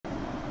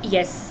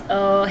Yes,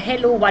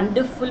 hello,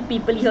 wonderful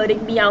people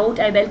hearing me out.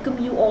 I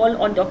welcome you all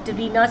on Dr.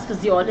 Reena's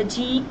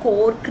Physiology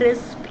Core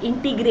Crisp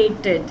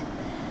Integrated.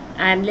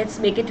 And let's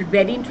make it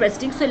very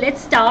interesting. So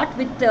let's start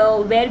with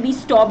where we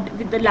stopped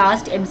with the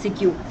last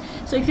MCQ.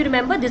 So if you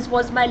remember, this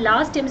was my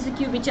last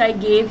MCQ which I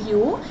gave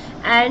you,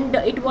 and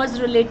it was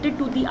related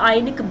to the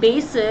ionic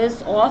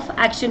basis of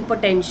action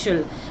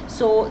potential.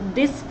 So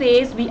this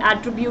phase we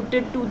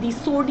attributed to the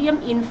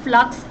sodium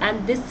influx,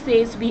 and this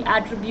phase we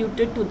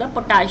attributed to the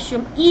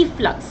potassium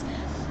efflux.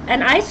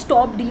 And I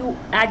stopped you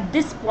at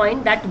this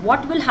point that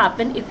what will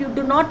happen if you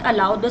do not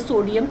allow the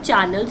sodium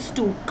channels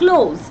to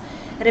close.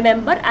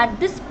 Remember, at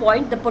this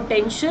point the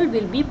potential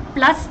will be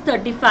plus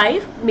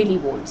 35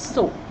 millivolts.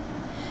 So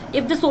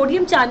if the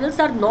sodium channels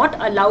are not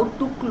allowed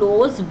to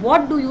close,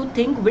 what do you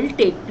think will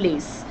take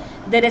place?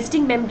 The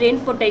resting membrane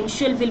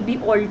potential will be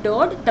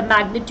altered, the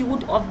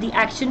magnitude of the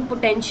action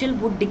potential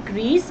would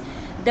decrease,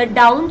 the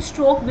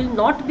downstroke will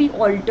not be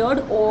altered,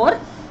 or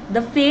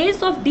the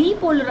phase of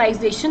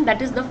depolarization,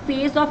 that is the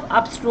phase of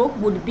upstroke,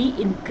 would be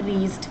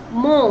increased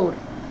more.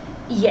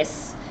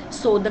 Yes,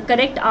 so the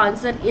correct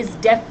answer is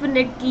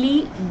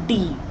definitely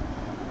D.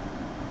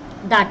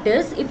 That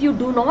is, if you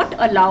do not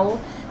allow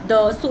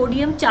the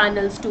sodium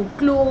channels to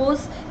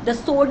close, the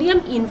sodium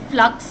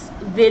influx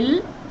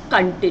will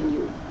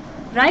continue,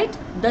 right?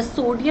 The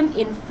sodium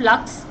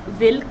influx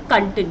will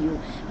continue.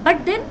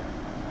 But then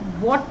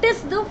what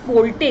is the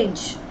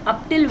voltage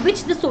up till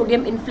which the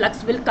sodium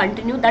influx will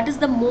continue? That is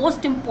the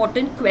most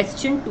important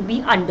question to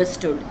be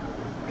understood,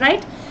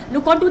 right?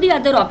 Look on to the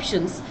other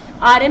options.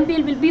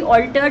 RMP will be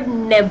altered?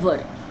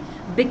 Never,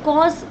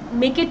 because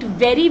make it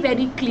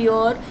very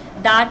clear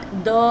that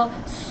the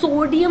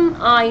sodium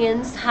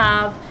ions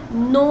have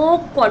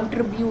no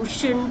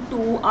contribution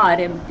to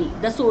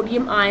RMP. The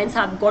sodium ions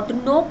have got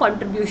no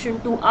contribution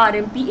to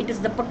RMP. It is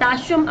the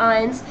potassium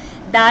ions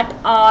that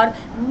are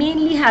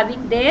mainly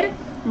having their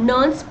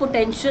Nernst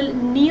potential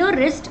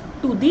nearest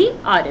to the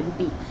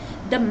RMP.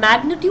 The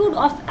magnitude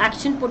of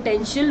action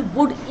potential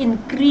would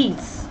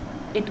increase.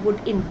 It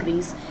would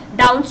increase.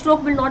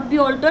 Downstroke will not be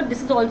altered.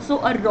 This is also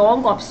a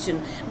wrong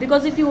option,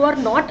 because if you are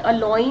not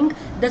allowing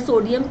the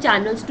sodium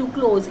channels to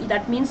close,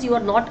 that means you are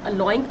not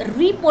allowing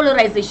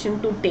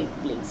repolarization to take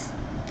place.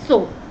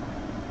 So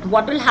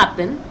what will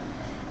happen?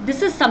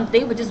 This is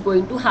something which is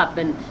going to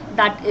happen,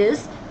 that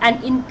is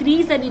an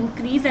increase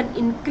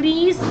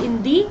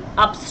in the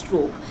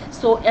upstroke.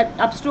 So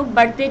upstroke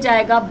बढ़ते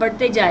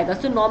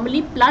जाएगा. So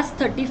normally plus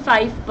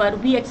 35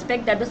 पर we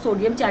expect that the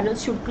sodium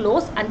channels should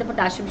close and the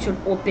potassium should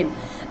open.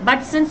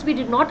 But since we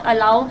did not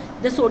allow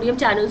the sodium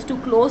channels to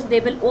close, they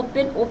will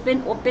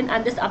open,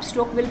 and this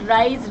upstroke will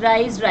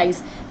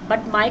rise.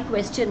 But my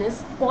question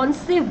is, कौन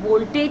से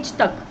voltage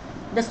तक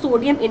the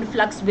sodium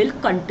influx will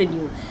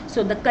continue?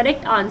 So the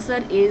correct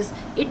answer is,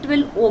 it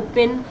will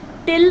open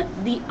till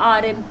the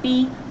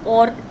RMP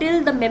or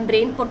till the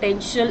membrane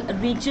potential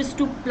reaches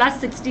to plus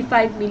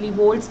 65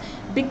 millivolts,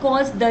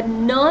 because the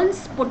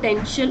Nernst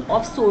potential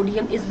of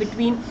sodium is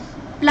between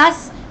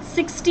plus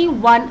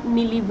 61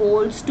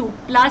 millivolts to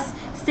plus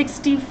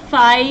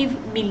 65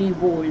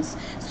 millivolts.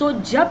 So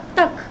जब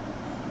तक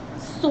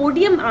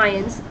sodium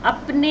ions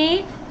अपने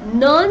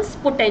नर्न्स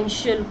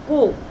potential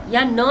को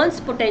या नर्न्स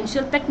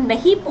potential तक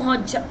नहीं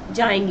पहुंच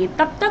जाएंगे,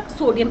 तब तक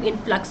sodium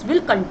influx will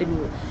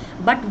continue.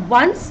 But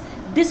once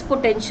this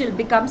potential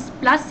becomes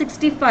plus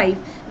 65,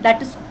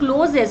 that is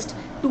closest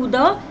to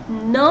the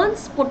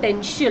Nernst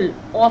potential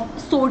of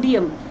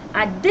sodium,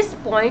 at this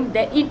point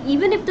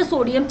even if the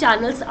sodium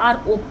channels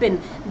are open,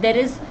 there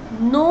is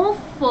no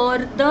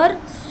further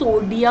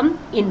sodium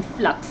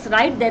influx,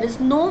 right? There is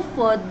no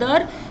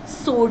further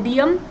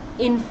sodium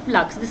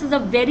influx. This is a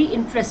very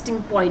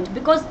interesting point,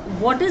 because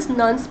what is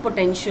Nernst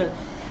potential?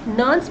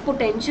 Nernst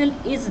potential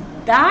is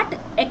that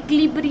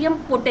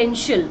equilibrium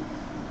potential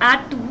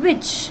at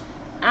which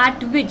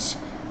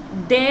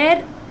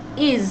there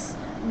is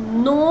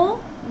no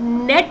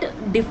net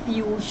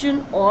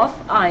diffusion of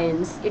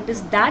ions. It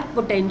is that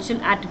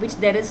potential at which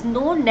there is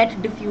no net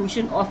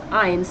diffusion of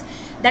ions.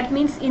 That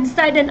means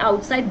inside and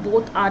outside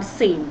both are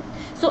same.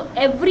 So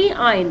every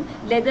ion,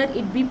 whether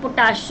it be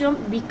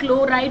potassium, be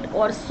chloride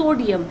or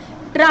sodium,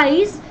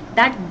 tries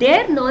that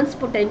their Nernst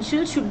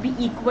potential should be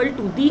equal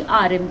to the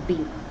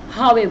RMP.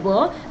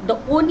 However, the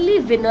only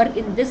winner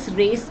in this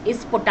race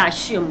is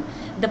potassium.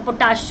 The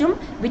potassium,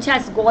 which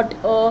has got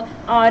a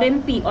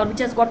RMP or which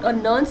has got a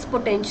Nernst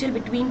potential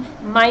between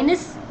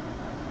minus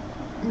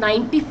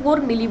 94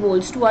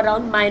 millivolts to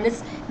around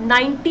minus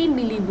 90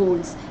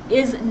 millivolts,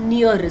 is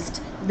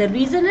nearest. The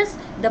reason is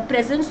the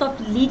presence of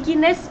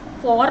leakiness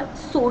for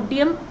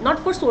sodium, not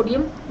for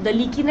sodium, the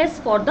leakiness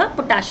for the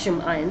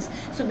potassium ions.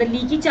 So the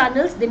leaky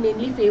channels, they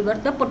mainly favor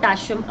the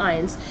potassium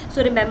ions.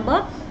 So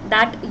remember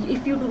that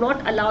if you do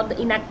not allow the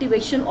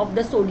inactivation of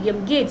the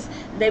sodium gates,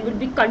 there will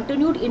be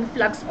continued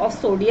influx of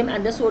sodium,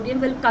 and the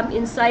sodium will come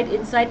inside,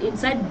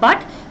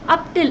 but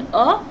up till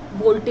a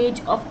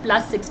voltage of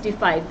plus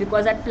 65,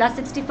 because at plus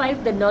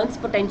 65 the Nernst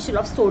potential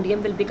of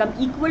sodium will become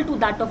equal to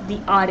that of the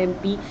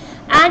RMP,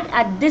 and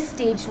at this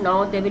stage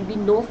now there will be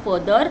no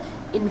further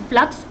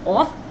influx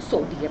of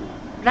sodium,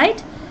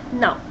 right?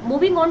 Now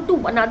moving on to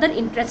another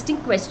interesting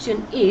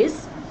question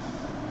is,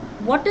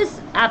 what is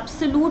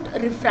absolute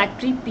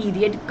refractory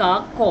period ka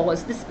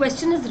cause? This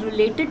question is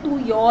related to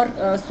your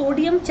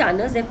sodium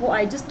channels, therefore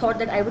I just thought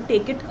that I would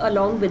take it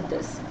along with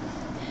this.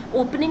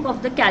 Opening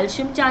of the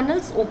calcium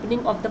channels,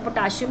 opening of the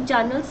potassium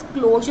channels,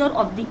 closure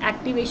of the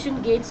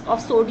activation gates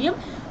of sodium,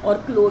 or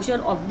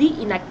closure of the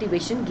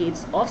inactivation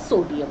gates of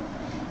sodium.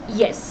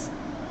 Yes,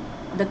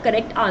 the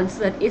correct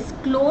answer is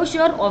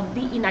closure of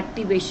the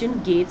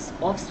inactivation gates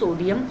of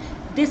sodium.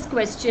 This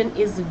question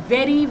is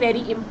very,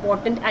 very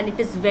important and it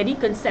is very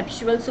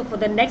conceptual. So for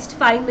the next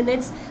 5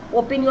 minutes,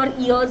 open your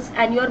ears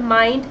and your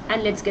mind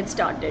and let's get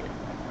started.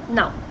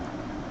 Now,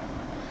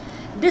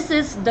 this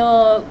is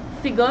the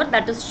figure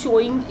that is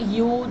showing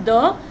you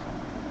the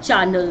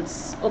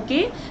channels.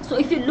 Okay, so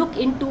if you look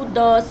into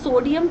the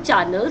sodium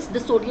channels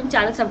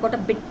have got a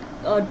bit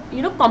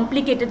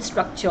complicated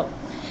structure.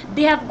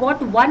 They have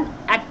got one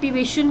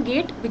activation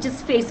gate which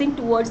is facing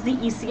towards the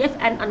ECF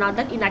and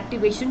another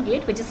inactivation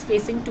gate which is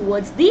facing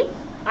towards the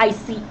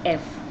ICF.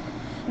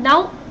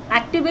 Now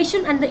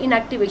activation and the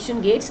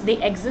inactivation gates,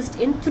 they exist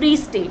in 3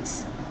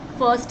 states.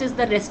 First is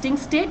the resting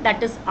state,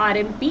 that is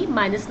RMP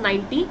minus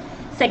 90.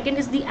 Second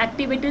is the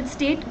activated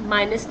state,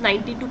 minus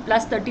 90 to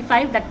plus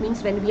 35, that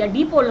means when we are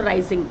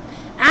depolarizing.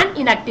 And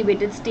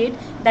inactivated state,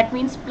 that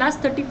means plus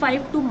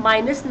 35 to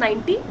minus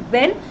 90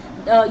 when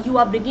you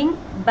are bringing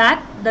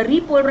back the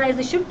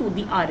repolarization to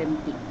the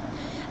RMP.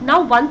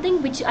 Now one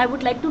thing which I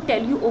would like to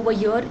tell you over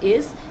here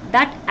is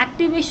that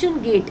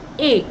activation gate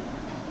A,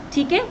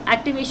 ठीक है,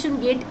 activation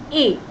gate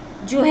A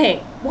जो है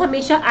वो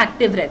हमेशा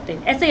active रहते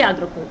हैं, ऐसे याद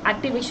रखो,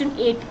 activation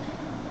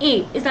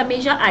A is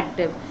हमेशा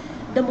active.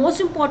 The most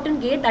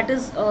important gate that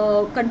is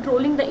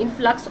controlling the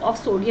influx of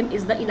sodium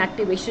is the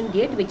inactivation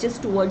gate, which is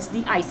towards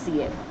the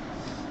ICF.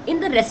 In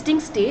the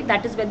resting state,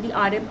 that is when the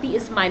RMP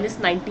is minus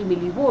 90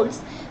 millivolts,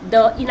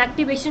 the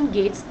inactivation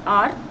gates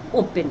are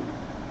open.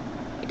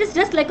 It is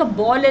just like a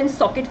ball and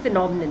socket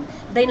phenomenon.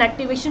 The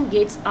inactivation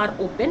gates are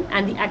open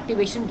and the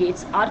activation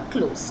gates are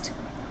closed.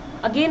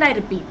 Again I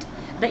repeat,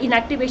 the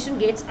inactivation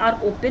gates are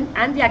open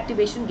and the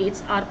activation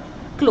gates are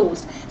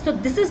closed. So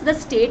this is the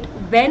state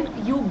when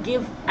you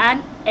give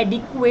an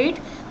adequate,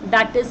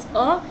 that is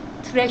a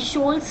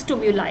threshold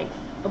stimuli.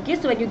 Okay,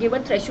 so when you give a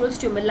threshold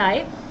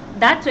stimuli,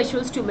 that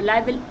threshold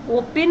stimuli will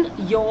open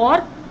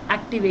your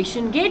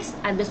activation gates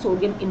and the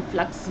sodium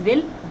influx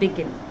will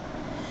begin.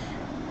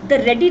 The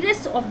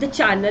readiness of the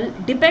channel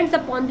depends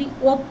upon the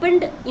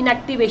opened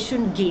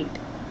inactivation gate.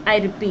 I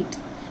repeat,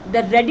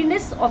 the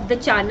readiness of the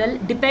channel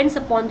depends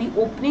upon the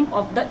opening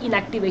of the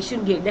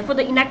inactivation gate. Therefore,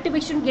 the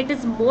inactivation gate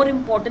is more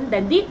important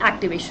than the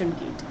activation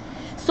gate.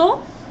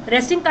 So,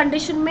 resting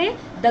condition में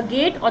the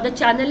gate or the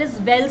channel is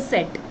well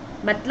set.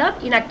 मतलब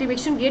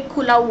inactivation gate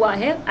खुला हुआ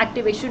है,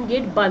 activation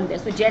gate बंद है.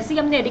 सो जैसे ही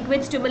हमने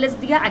adequate stimulus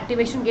दिया,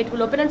 activation gate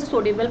will open and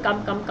sodium will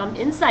come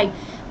inside.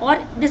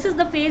 और this is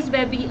the phase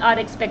where we are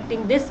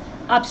expecting this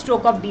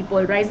upstroke of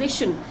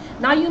depolarization.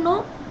 Now you know,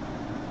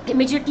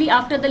 immediately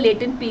after the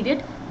latent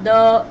period,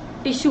 the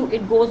tissue,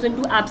 it goes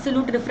into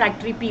absolute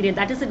refractory period.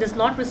 That is, it does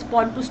not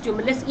respond to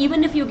stimulus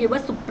even if you give a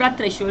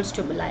suprathreshold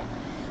stimuli.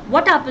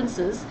 What happens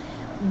is,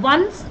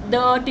 once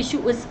the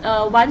tissue is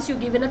once you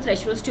give in a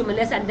threshold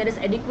stimulus and there is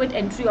adequate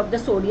entry of the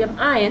sodium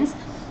ions,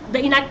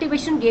 the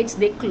inactivation gates,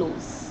 they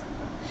close.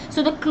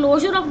 So the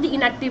closure of the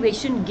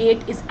inactivation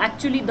gate is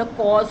actually the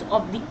cause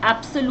of the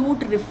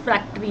absolute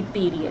refractory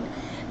period.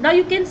 Now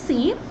you can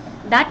see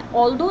that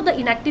although the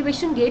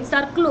inactivation gates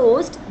are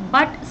closed,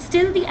 but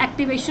still the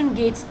activation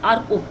gates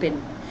are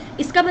open.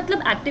 इसका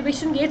मतलब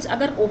activation gets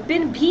अगर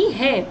open भी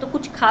हैं तो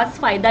कुछ खास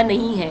फायदा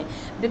नहीं है,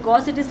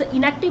 because it is the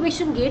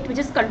inactivation gate which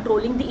is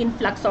controlling the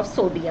influx of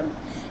sodium.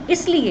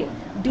 इसलिए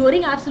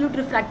during absolute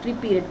refractory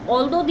period,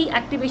 although the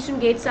activation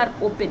gates are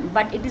open,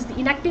 but it is the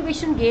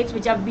inactivation gets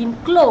which have been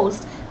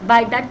closed by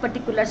that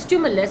particular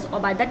stimulus or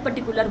by that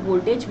particular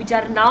voltage, which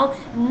are now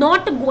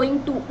not going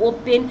to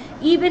open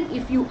even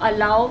if you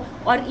allow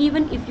or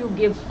even if you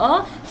give a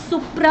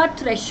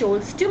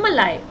suprathreshold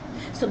stimuli.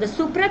 So the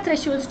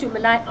suprathreshold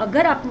stimuli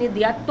अगर आपने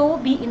दिया तो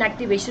भी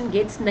inactivation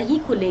gates नहीं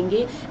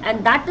खुलेंगे,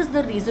 and that is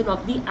the reason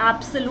of the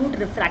absolute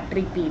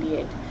refractory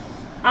period.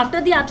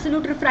 After the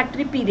absolute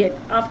refractory period,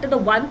 after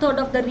the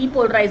 1/3 of the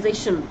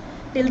repolarization,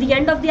 till the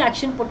end of the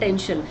action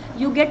potential,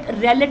 you get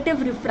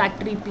relative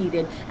refractory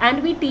period,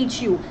 and we teach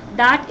you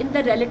that in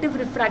the relative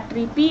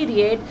refractory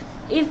period,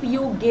 if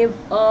you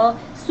give a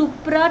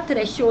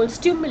suprathreshold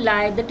stimuli,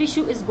 the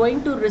tissue is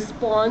going to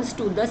respond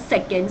to the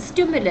second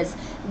stimulus.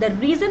 The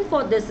reason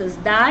for this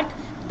is that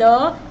the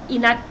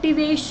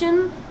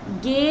inactivation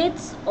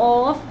gates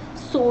of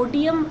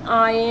sodium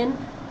ion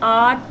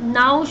are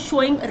now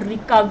showing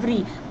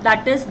recovery,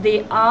 that is, they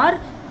are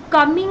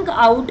coming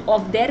out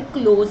of their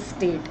closed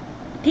state.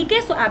 ठीक है.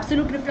 सो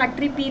absolute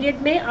refractory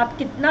period में आप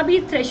कितना भी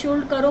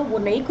threshold करो वो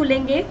नहीं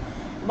खुलेंगे.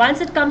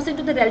 Once it comes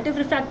into the relative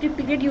refractory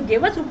period, you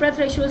give a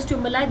suprathreshold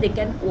stimuli, they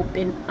can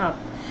open up.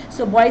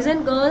 So boys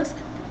and girls,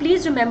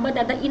 please remember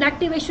that the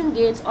inactivation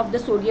gates of the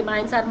sodium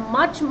ions are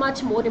much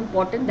more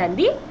important than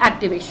the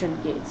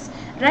activation gates,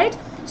 right?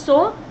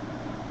 So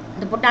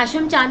the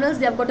potassium channels,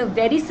 they have got a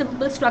very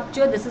simple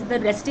structure. This is the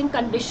resting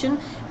condition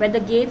where the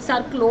gates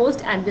are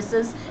closed, and this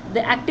is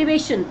the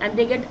activation, and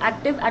they get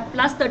active at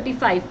plus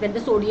 35. When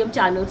the sodium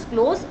channels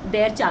close,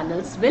 their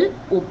channels will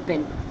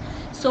open.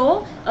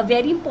 So a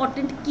very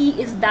important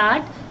key is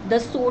that the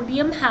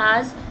sodium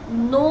has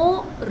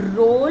no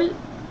role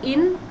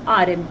in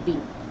RMP,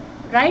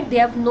 right? They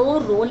have no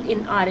role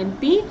in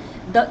RMP.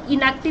 The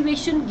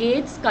inactivation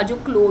gates का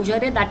जो closure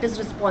है, that is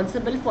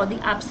responsible for the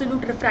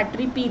absolute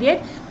refractory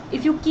period.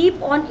 If you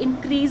keep on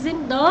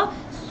increasing the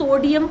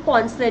sodium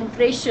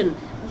concentration,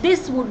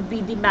 this would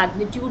be the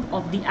magnitude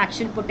of the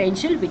action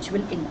potential which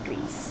will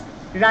increase,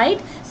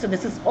 right? So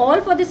this is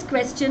all for this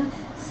question.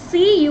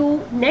 See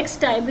you next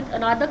time with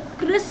another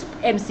crisp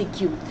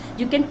MCQ.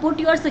 You can put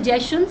your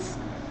suggestions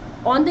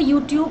on the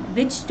YouTube,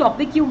 which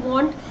topic you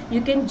want.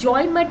 You can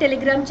join my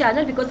Telegram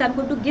channel, because I'm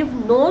going to give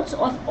notes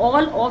of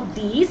all of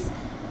these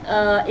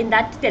in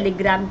that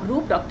Telegram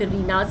group, Dr.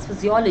 Reena's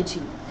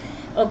Physiology.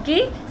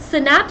 Okay,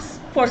 Synapse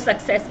for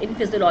Success in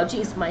Physiology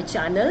is my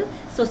channel.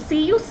 So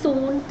see you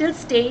soon. Till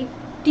stay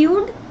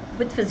tuned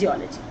with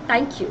physiology.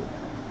 Thank you.